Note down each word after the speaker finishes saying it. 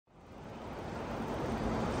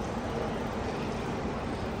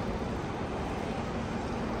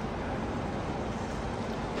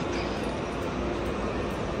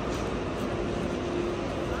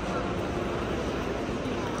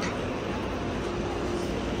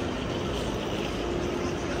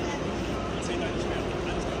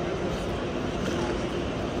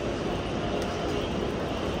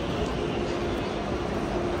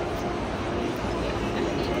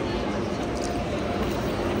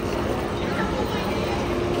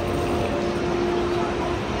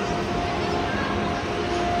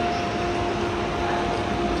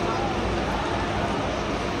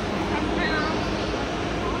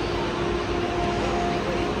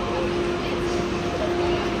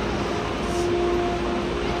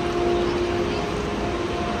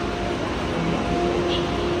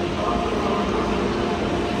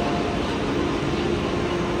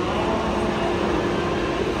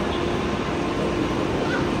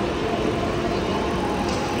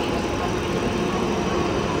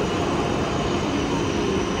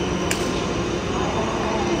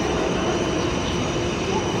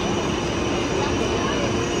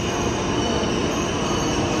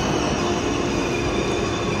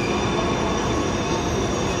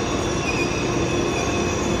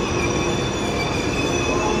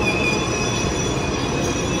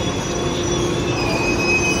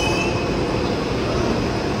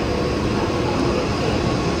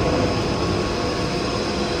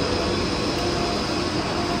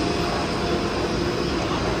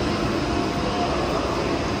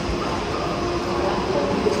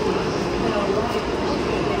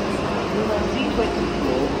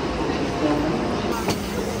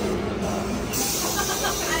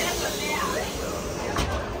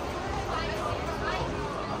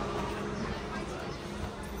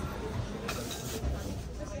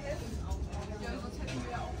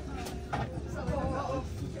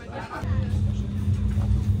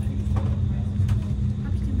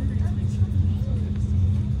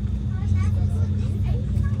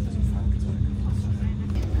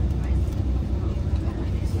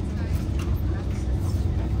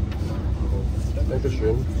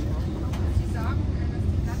Dankeschön.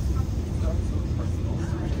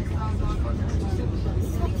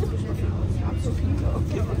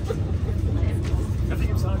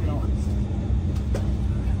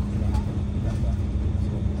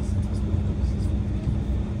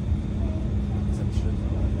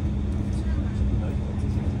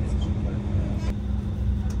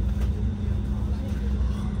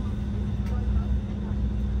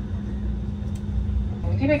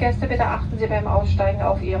 Liebe Gäste, bitte achten Sie beim Aussteigen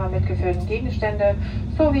auf Ihre mitgeführten Gegenstände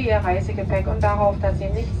sowie Ihr Reisegepäck und darauf, dass Sie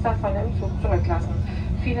nichts davon im Zug zurücklassen.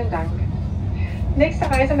 Vielen Dank. Nächste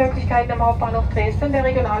Reisemöglichkeiten im Hauptbahnhof Dresden, der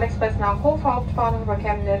Regionalexpress nach Hof Hauptbahnhof über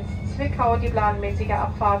Chemnitz, Zwickau, die planmäßige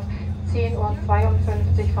Abfahrt 10:52 Uhr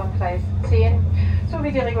von Gleis 10,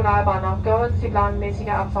 sowie die Regionalbahn nach Görlitz, die planmäßige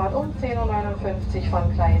Abfahrt um 10:59 Uhr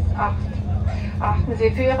von Gleis 8. Achten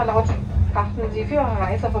Sie für Ihre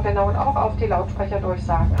Reiseverbindungen auch auf die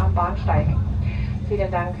Lautsprecherdurchsagen am Bahnsteig. Vielen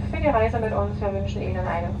Dank für die Reise mit uns. Wir wünschen Ihnen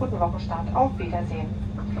einen guten Wochenstart. Auf Wiedersehen.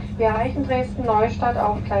 Wir erreichen Dresden Neustadt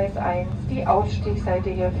auf Gleis 1. Die Ausstiegsseite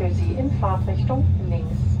hier für Sie in Fahrtrichtung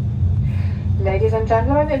links. Ladies and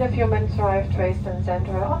gentlemen, in a few minutes arrive Dresden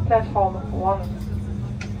Central on platform 1.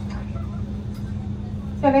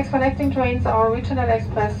 The next connecting trains are Regional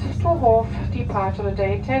Express to Hof, departure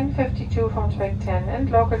today 10:52 from track 10,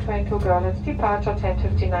 and local train to Görlitz, departure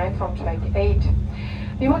 10:59 from track 8.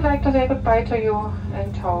 We would like to say goodbye to you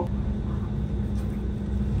and hope.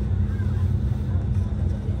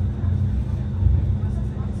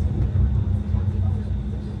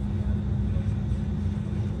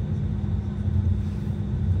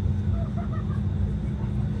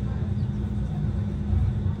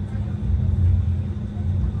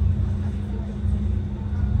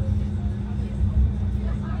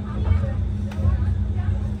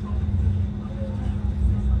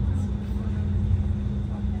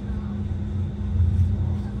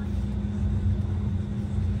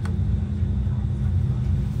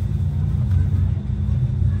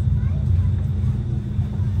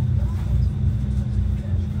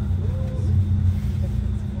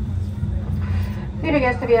 Liebe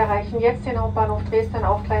Gäste, wir erreichen jetzt den Hauptbahnhof Dresden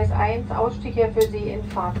auf Gleis 1. Ausstieg hier für Sie in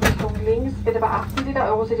Fahrtrichtung links. Bitte beachten Sie, der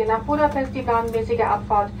Eurocity nach Budapest, die planmäßige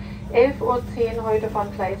Abfahrt 11:10 Uhr heute von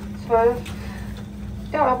Gleis 12.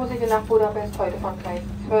 Der Eurocity nach Budapest heute von Gleis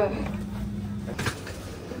 12.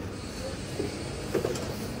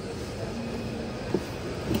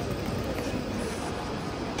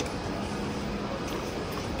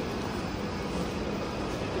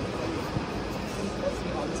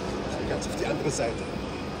 Ganz auf die andere Seite.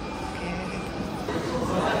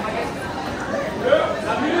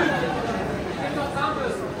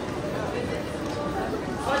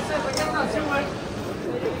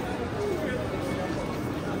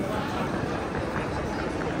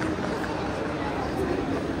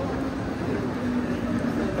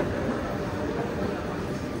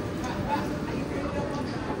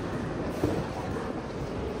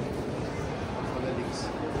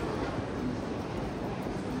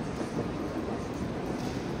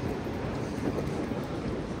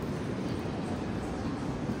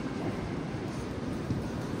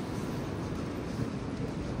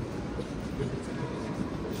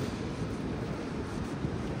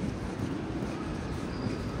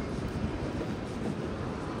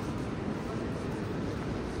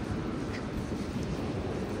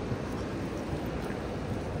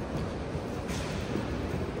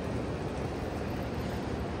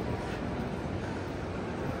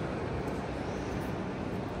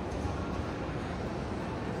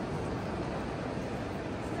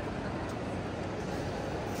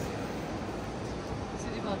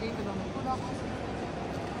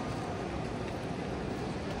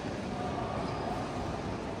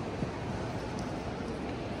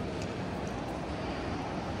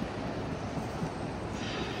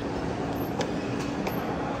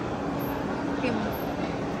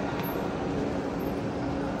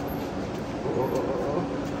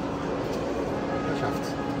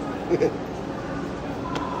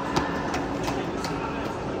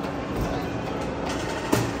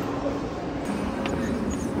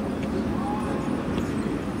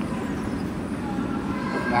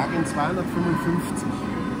 Wagen 255.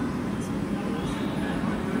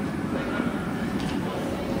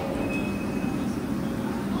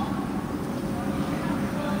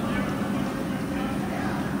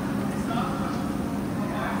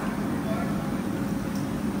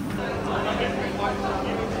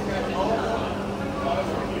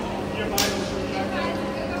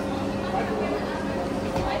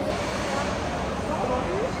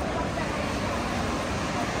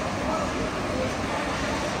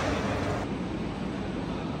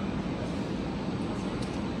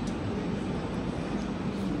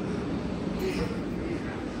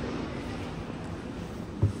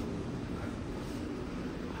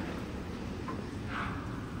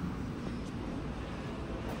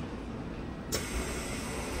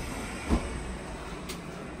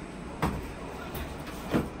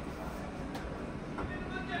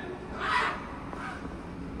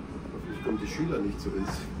 Schüler nicht so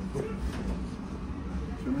ist.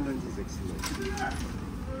 95, 96.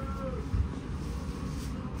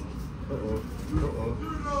 Oh oh. Oh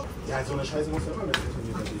oh. Ja, so eine Scheiße muss ja immer mit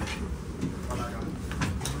informiert werden.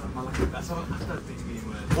 Das war 8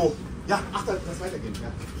 Oh, ja, ach, das weitergehen.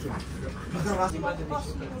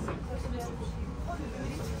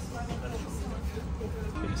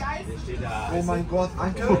 Ja. Oh mein Gott,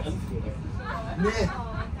 Anke! Nee!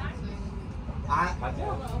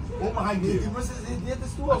 Oh mein Gott,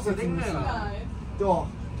 hättest du auch setzen müssen. Doch.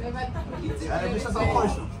 Ja, dann müsst das auch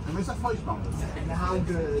feucht machen. Dann müsst das feucht machen. Ja,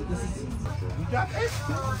 Anke, das ist... Ja, echt?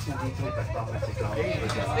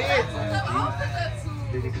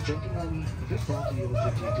 Ladies and gentlemen, this party was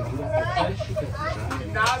dedicated to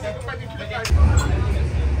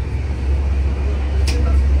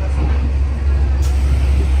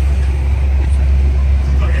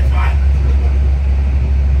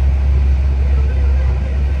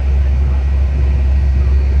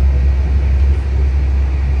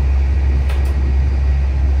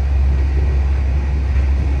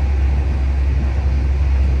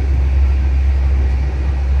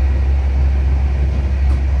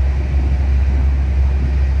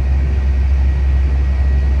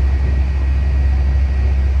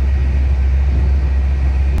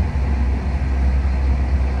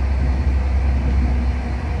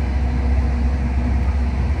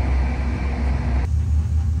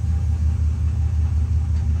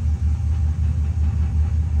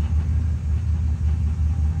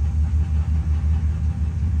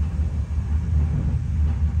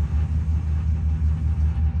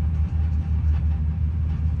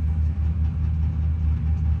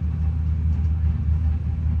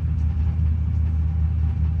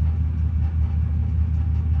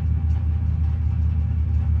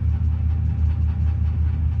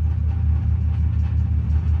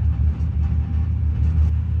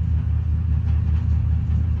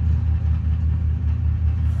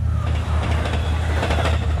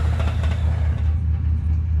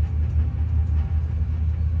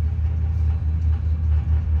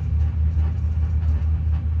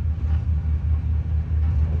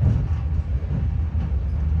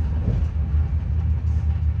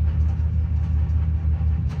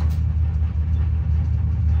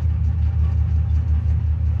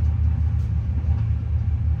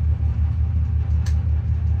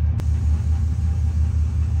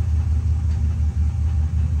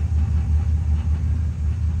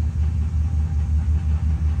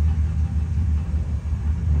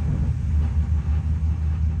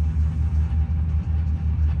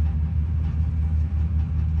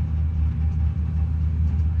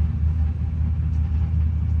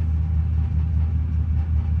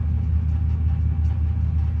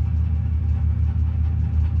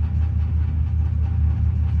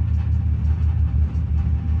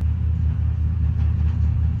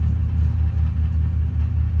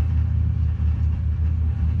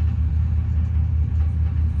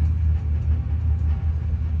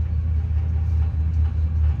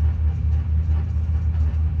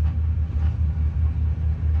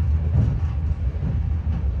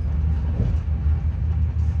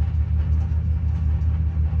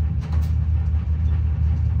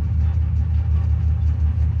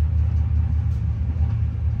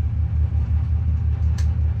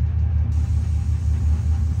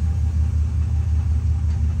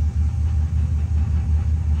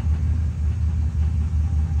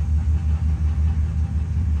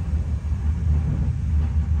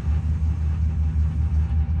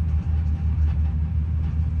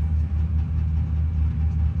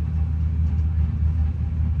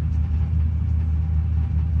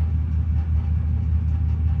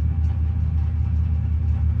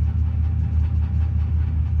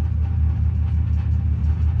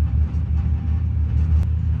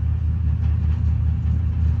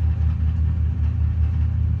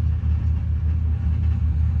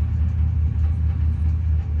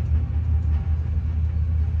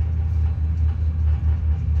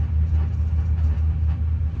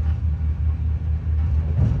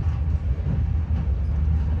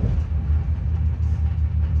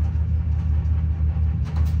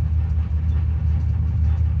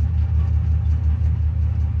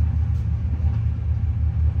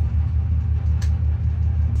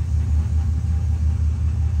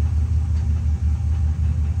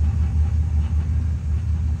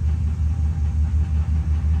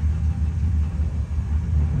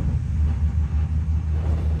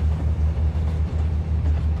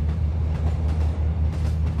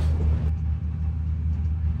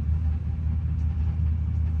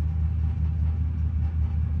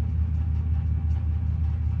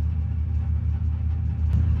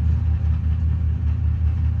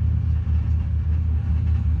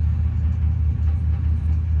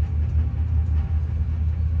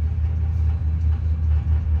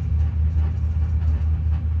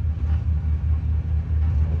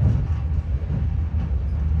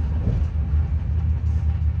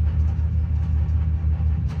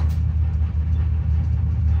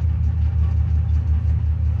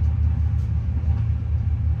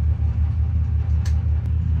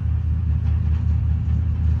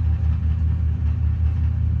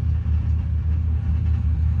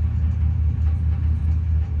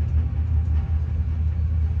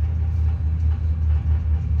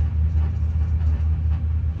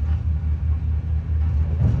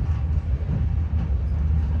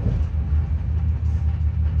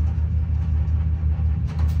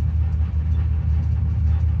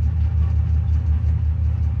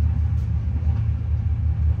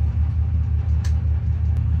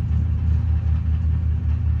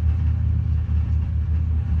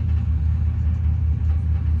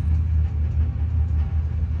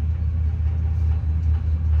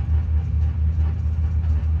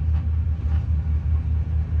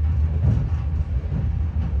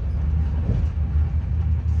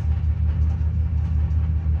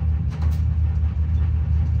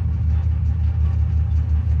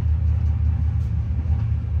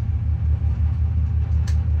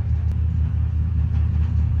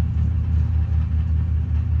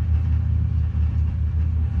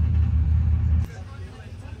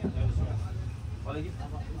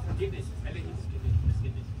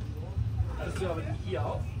du aber hier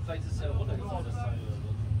auch? Vielleicht ist es ja runtergefahren, das Teil oder so.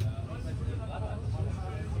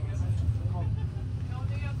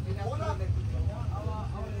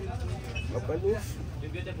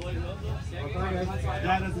 Wem wird der Boy hören? Sehr gerne.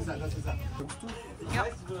 Ja, das ist er, das ist er. Ja.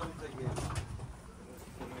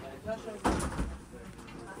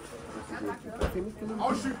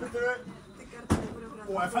 Ausstieg bitte!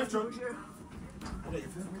 Oh, er pfeift schon!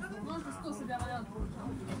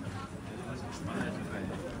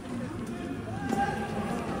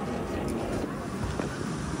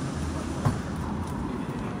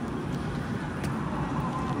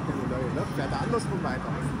 Fährt er andersrum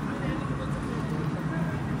weiter.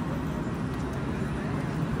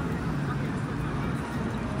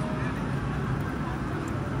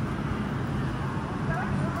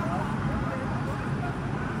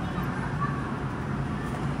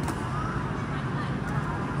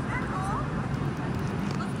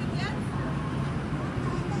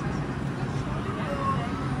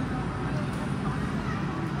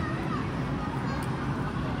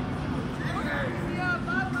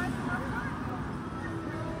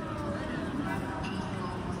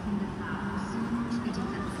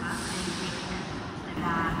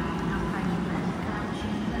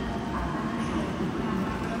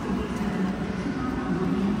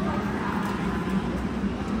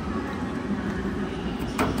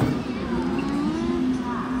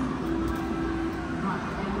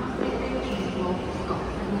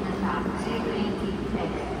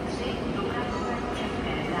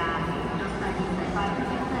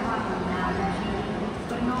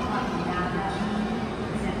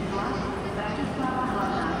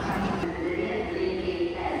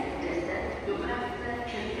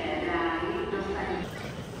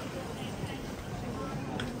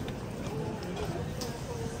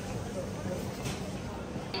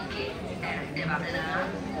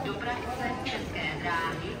 Dopravce České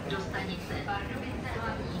dráhy do stanice Pardubice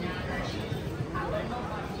hlavní nádraží a Brno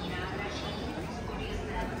hlavní nádraží s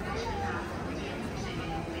podjezdem ve 14 hodin 3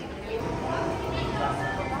 minuty.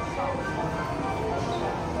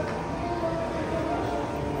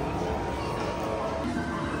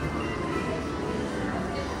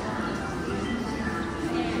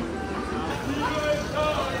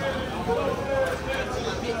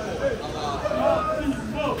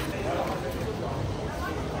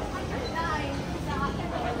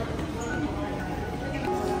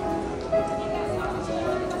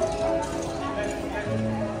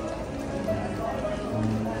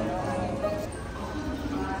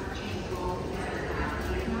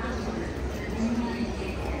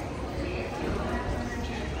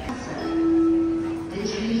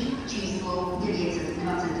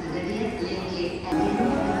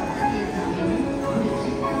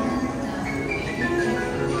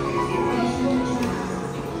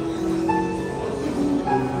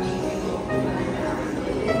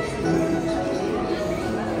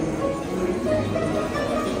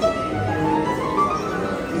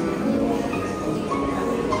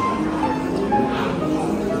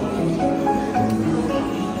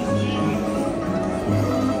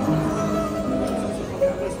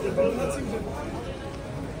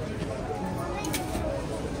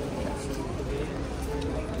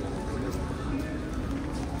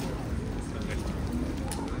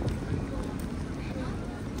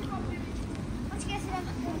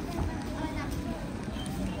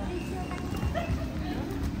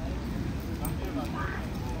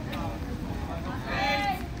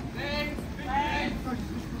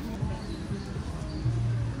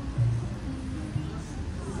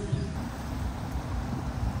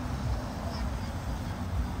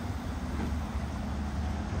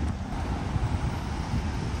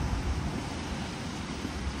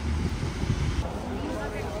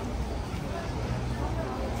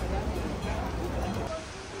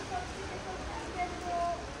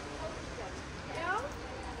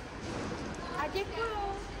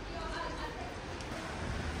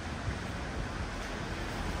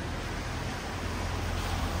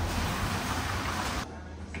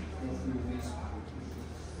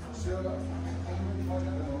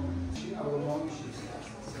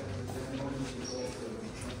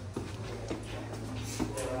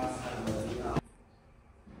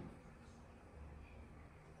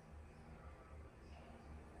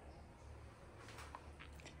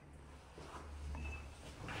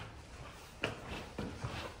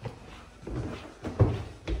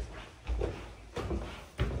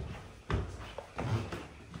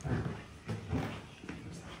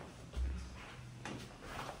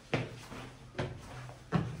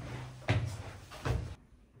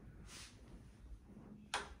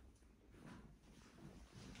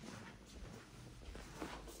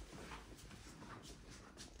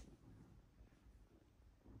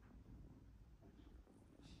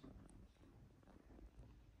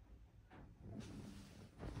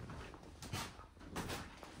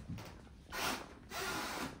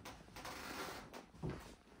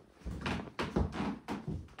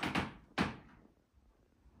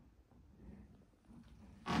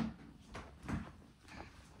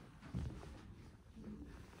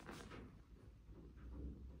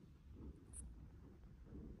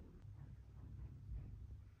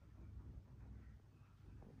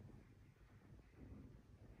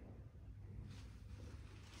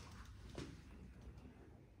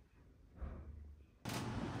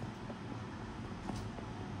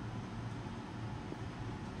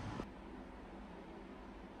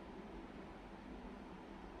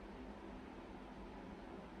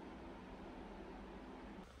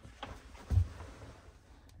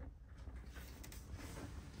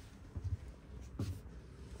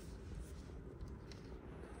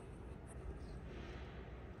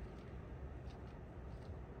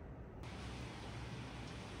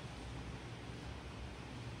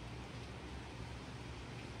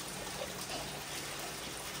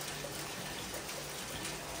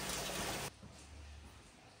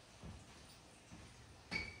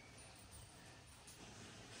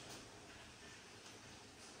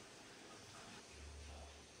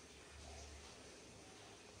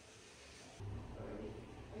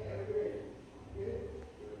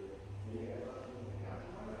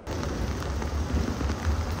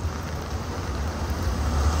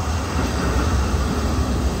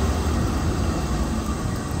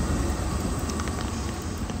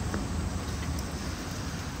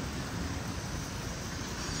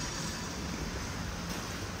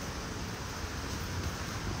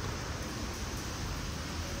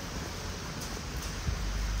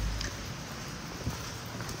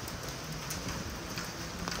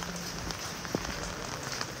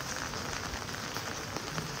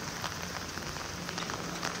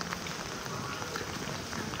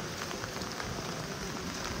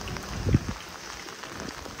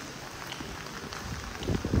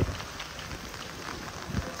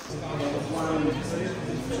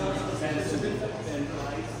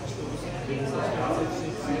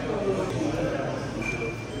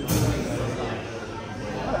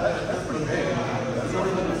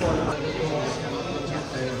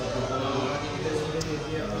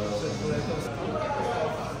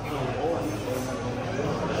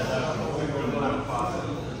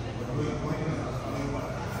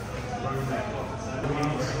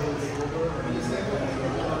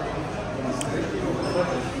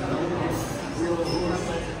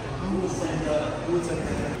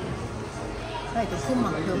 ライトクンマ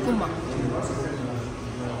ン、クンマン。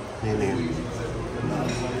Nee, nee.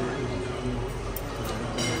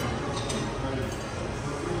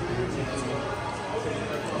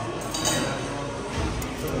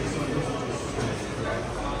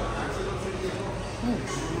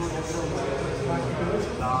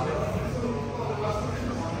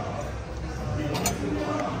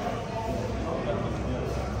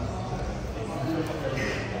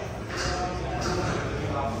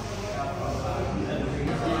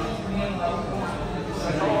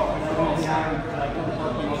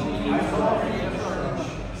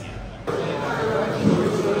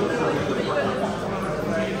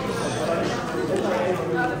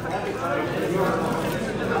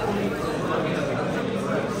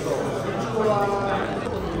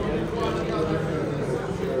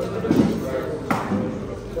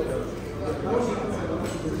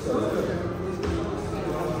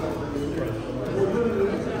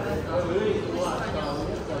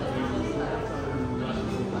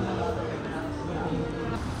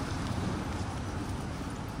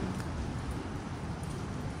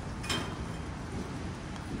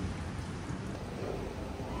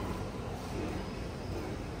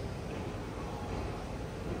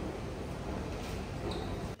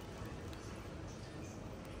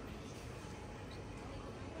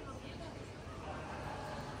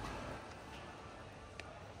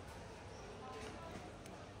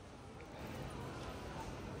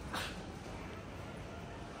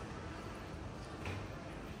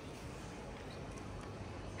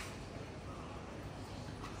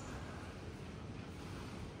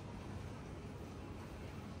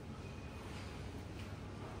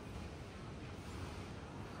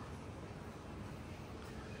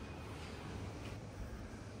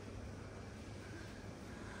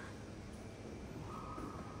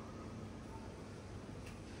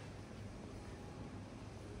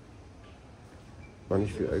 War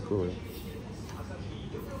nicht viel Alkohol.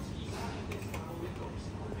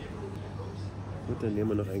 Gut, dann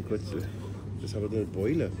nehmen wir noch ein Kotzel. Das haben wir eine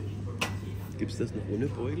Beule. Gibt es das noch ohne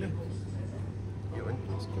Beule? Hier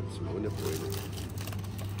unten das Kotzel ohne Beule.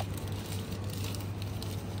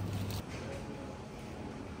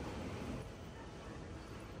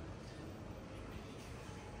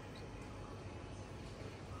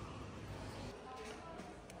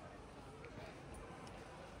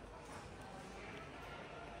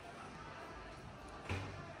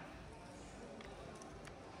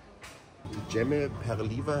 Gemme per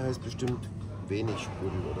Liva heißt bestimmt wenig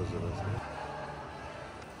Sprudel oder sowas. Ne?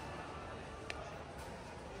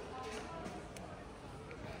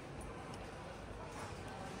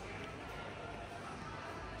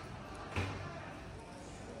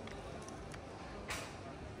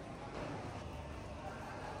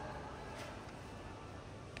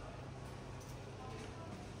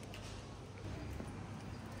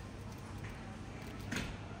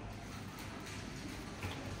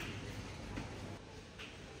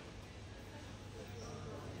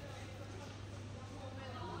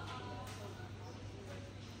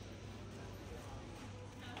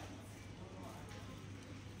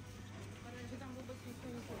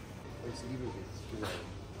 Ich liebe es, genau.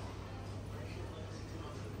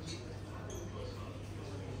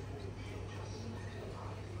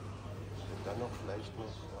 Und dann noch vielleicht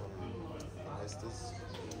noch, wie heißt das?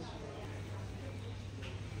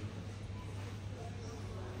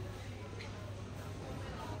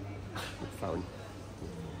 Faun.